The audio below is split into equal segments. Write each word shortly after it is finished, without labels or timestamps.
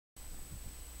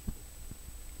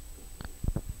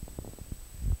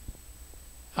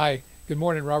Hi, good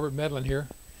morning. Robert Medlin here.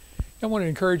 I want to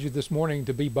encourage you this morning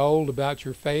to be bold about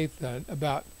your faith,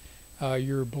 about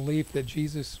your belief that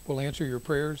Jesus will answer your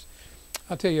prayers.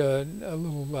 I'll tell you a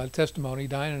little testimony.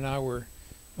 Diane and I were,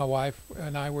 my wife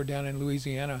and I were down in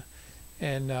Louisiana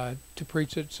and to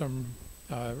preach at some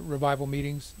revival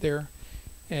meetings there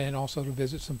and also to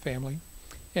visit some family.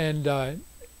 And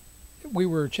we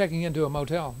were checking into a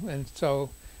motel, and so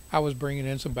I was bringing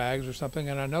in some bags or something,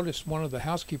 and I noticed one of the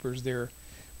housekeepers there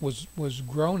was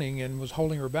groaning and was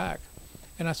holding her back.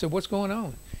 And I said, "What's going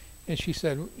on?" And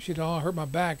 "Oh, I hurt my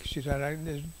back." She said,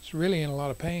 "It's really in a lot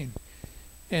of pain."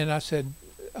 And I said,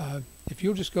 "If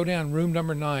you'll just go down room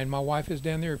number 9, my wife is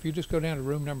down there. If you just go down to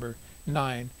room number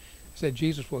 9, I said,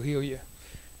 Jesus will heal you.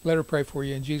 Let her pray for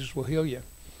you, and Jesus will heal you."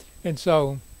 And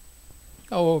so,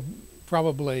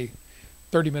 probably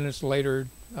 30 minutes later,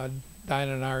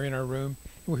 Diana and I are in our room.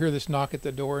 We hear this knock at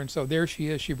the door, and so there she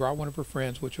is. She brought one of her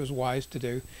friends, which was wise to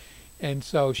do. And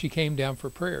so she came down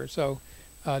for prayer. So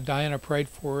Diana prayed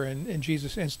for her, and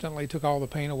Jesus instantly took all the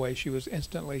pain away. She was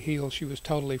instantly healed. She was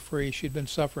totally free. She'd been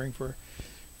suffering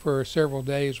for several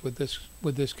days with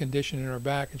this condition in her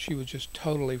back, and she was just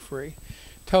totally free,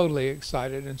 totally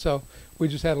excited. And so we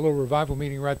just had a little revival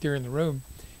meeting right there in the room.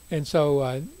 And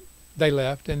so they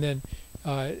left, and then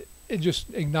it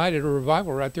just ignited a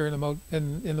revival right there in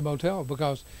the motel,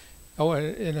 because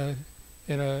in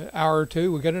a hour or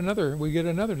two we get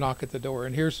another knock at the door,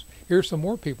 and here's some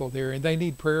more people there, and they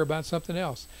need prayer about something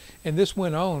else. And this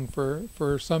went on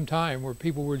for some time, where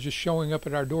people were just showing up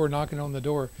at our door, knocking on the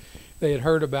door. They had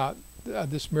heard about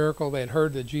this miracle. They had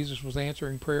heard that Jesus was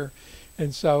answering prayer,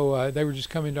 and so they were just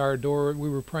coming to our door. We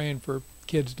were praying for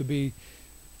kids to be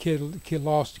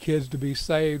lost kids to be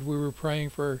saved. We were praying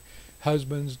for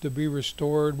husbands to be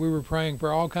restored. We were praying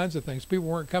for all kinds of things. People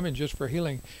weren't coming just for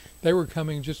healing. They were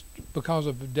coming just because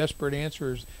of desperate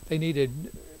answers. They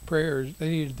needed prayers. They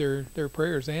needed their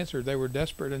prayers answered. They were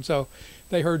desperate. And so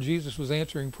they heard Jesus was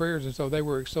answering prayers, and so they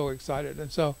were so excited.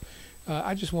 And so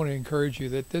I just want to encourage you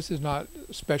that this is not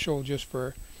special just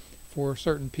for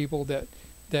certain people, that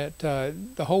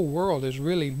the whole world is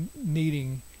really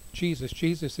needing Jesus.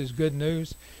 Jesus is good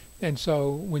news. And so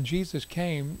when Jesus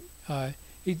came,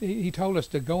 He told us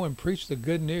to go and preach the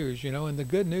good news, and the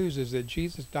good news is that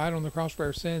Jesus died on the cross for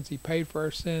our sins. He paid for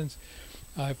our sins.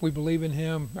 If we believe in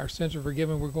Him, our sins are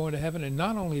forgiven. We're going to heaven. And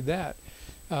not only that,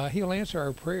 He'll answer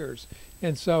our prayers.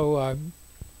 And so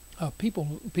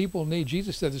people need,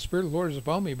 Jesus said, "The Spirit of the Lord is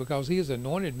upon me, because He has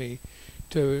anointed me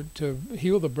to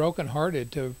heal the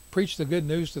brokenhearted, to preach the good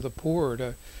news to the poor,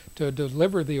 to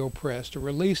deliver the oppressed, to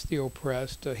release the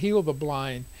oppressed, to heal the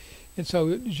blind." And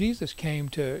so Jesus came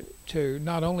to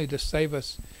not only to save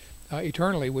us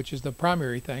eternally, which is the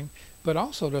primary thing, but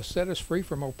also to set us free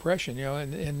from oppression.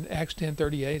 In Acts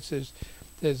 10:38 says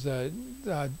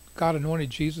God anointed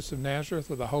Jesus of Nazareth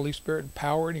with the Holy Spirit and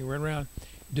power, and He went around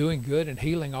doing good and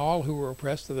healing all who were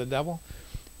oppressed of the devil.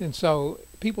 And so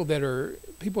people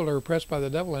are oppressed by the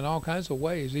devil in all kinds of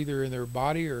ways, either in their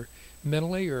body or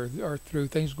mentally, or through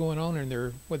things going on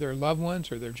with their loved ones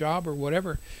or their job or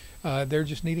whatever. They're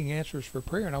just needing answers for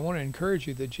prayer. And I want to encourage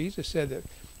you that Jesus said that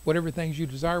whatever things you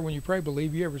desire when you pray,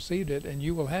 believe you have received it and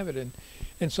you will have it.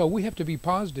 And so we have to be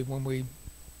positive when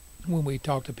we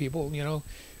talk to people.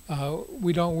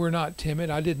 We're not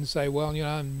timid. I didn't say, "Well,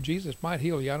 Jesus might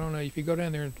heal you. I don't know, if you go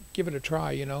down there and give it a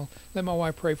try, let my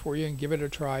wife pray for you and give it a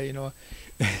try,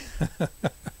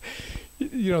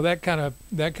 that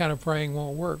kind of praying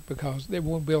won't work, because it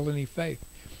won't build any faith.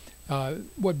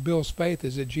 What builds faith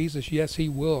is that Jesus, yes, He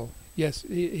will. Yes,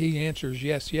 He answers.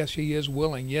 Yes, He is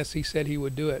willing. Yes, He said He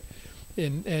would do it.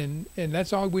 And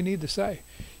that's all we need to say,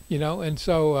 And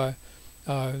so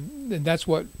and that's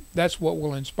what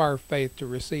will inspire faith to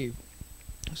receive.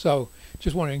 So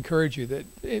just want to encourage you that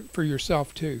for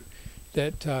yourself too,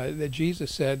 that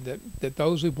Jesus said that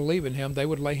those who believe in Him, they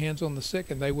would lay hands on the sick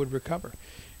and they would recover.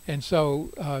 And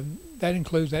so that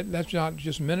includes that's not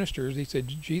just ministers.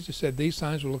 Jesus said these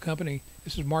signs will accompany,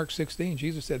 this is Mark 16,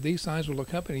 Jesus said these signs will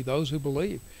accompany those who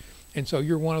believe. And so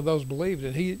you're one of those believed,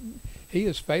 and He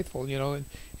is faithful, and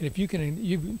if you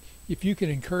can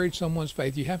encourage someone's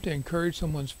faith, you have to encourage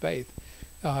someone's faith.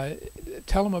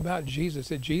 Tell them about Jesus,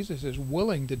 that Jesus is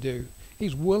willing to do.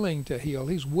 He's willing to heal.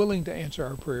 He's willing to answer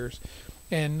our prayers.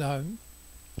 And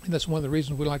that's one of the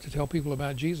reasons we like to tell people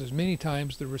about Jesus. Many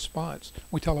times the response,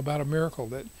 we tell about a miracle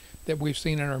that we've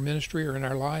seen in our ministry or in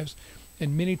our lives,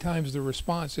 and many times the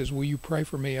response is, "Will you pray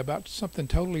for me about something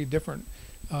totally different,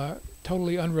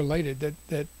 totally unrelated,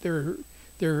 that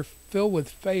they're filled with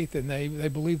faith, and they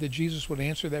believe that Jesus would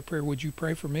answer that prayer. Would you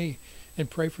pray for me and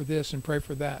pray for this and pray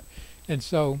for that?" And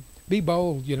so be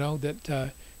bold,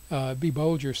 that be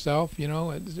bold yourself,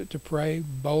 to pray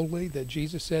boldly. That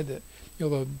Jesus said that,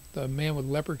 the man with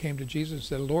leper came to Jesus and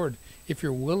said, Lord, if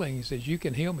you're willing, he says, you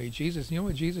can heal me. Jesus, you know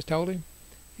what Jesus told him?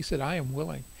 He said, I am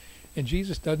willing. And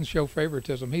Jesus doesn't show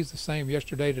favoritism. He's the same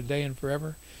yesterday, today, and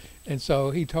forever. And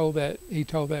so he told that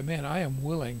man, I am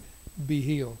willing, be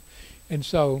healed. And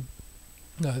so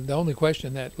the only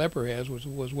question that leper has was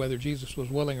whether Jesus was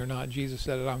willing or not. Jesus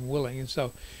said that I'm willing. And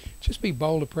so just be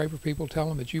bold to pray for people. Tell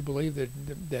them that you believe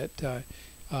that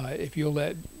if you'll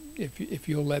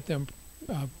let them,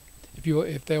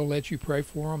 if they'll let you pray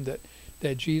for them,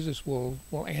 that Jesus will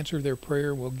answer their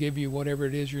prayer, will give you whatever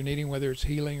it is you're needing, whether it's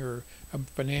healing or a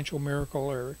financial miracle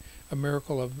or a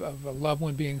miracle of a loved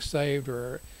one being saved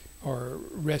or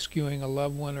rescuing a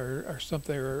loved one or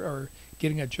something or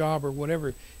getting a job or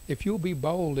whatever. If you'll be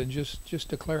bold and just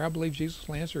declare, I believe Jesus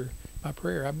will answer my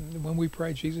prayer. When we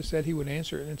prayed, Jesus said he would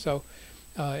answer it. And so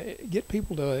if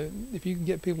you can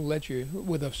get people to let you,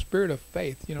 with a spirit of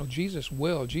faith, Jesus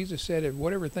will. Jesus said that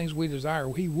whatever things we desire,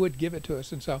 he would give it to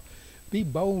us. And so be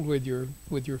bold with your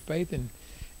faith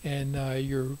and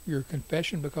your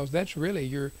confession, because that's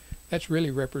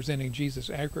really representing Jesus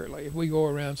accurately. If we go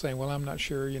around saying, well, I'm not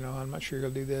sure, I'm not sure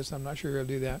he'll do this, I'm not sure he'll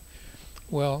do that,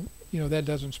 well, that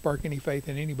doesn't spark any faith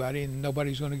in anybody, and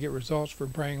nobody's going to get results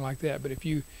from praying like that. But if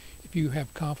you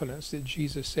have confidence that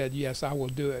Jesus said, yes, I will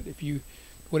do it.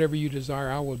 Whatever you desire,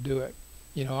 I will do it.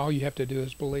 All you have to do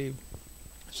is believe.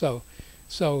 So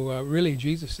really,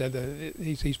 Jesus said that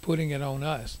he's putting it on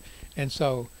us. And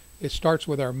so it starts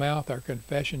with our mouth, our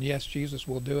confession. Yes, Jesus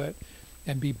will do it,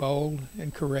 and be bold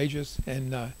and courageous.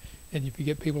 And if you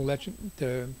get people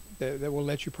that will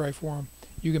let you pray for them,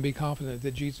 you can be confident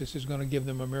that Jesus is going to give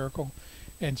them a miracle.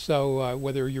 And so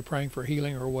whether you're praying for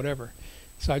healing or whatever.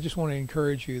 So I just want to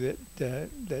encourage you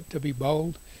that to be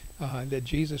bold, that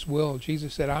Jesus will.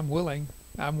 Jesus said, I'm willing.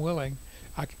 I'm willing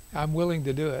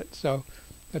to do it. So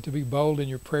to be bold in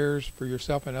your prayers for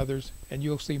yourself and others, and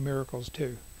you'll see miracles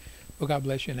too. Well, God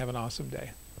bless you and have an awesome day.